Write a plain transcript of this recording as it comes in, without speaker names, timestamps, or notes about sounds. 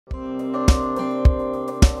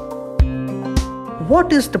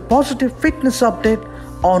what is the positive fitness update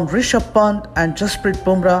on Rishabh, Pant and Jasprit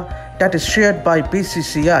Bumrah that is shared by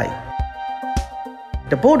BCCI?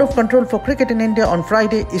 The Board of Control for Cricket in India on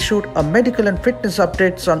Friday issued a medical and fitness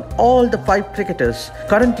updates on all the 5 cricketers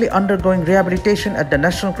currently undergoing rehabilitation at the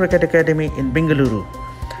National Cricket Academy in Bengaluru.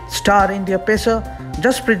 Star India pacer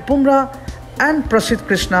Jasprit Bumrah and Prasidh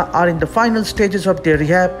Krishna are in the final stages of their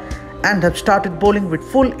rehab and have started bowling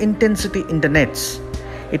with full intensity in the nets.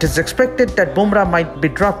 It is expected that Bumrah might be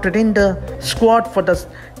drafted in the squad for the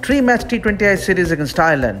 3-match T20I series against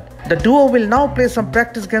Ireland. The duo will now play some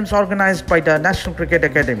practice games organised by the National Cricket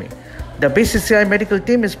Academy. The BCCI medical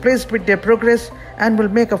team is pleased with their progress and will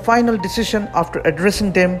make a final decision after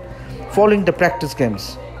addressing them following the practice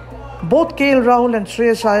games. Both Rahul and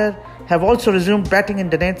Shreyas Iyer have also resumed batting in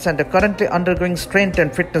the nets and are currently undergoing strength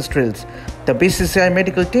and fitness drills. The BCCI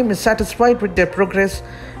medical team is satisfied with their progress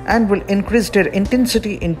and will increase their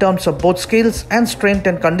intensity in terms of both skills and strength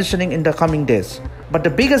and conditioning in the coming days. But the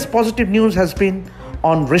biggest positive news has been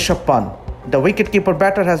on Rishabh Pant. The wicketkeeper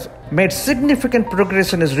batter has made significant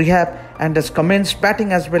progress in his rehab and has commenced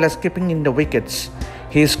batting as well as keeping in the wickets.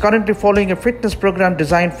 He is currently following a fitness program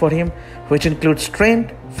designed for him, which includes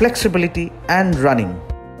strength, flexibility and running.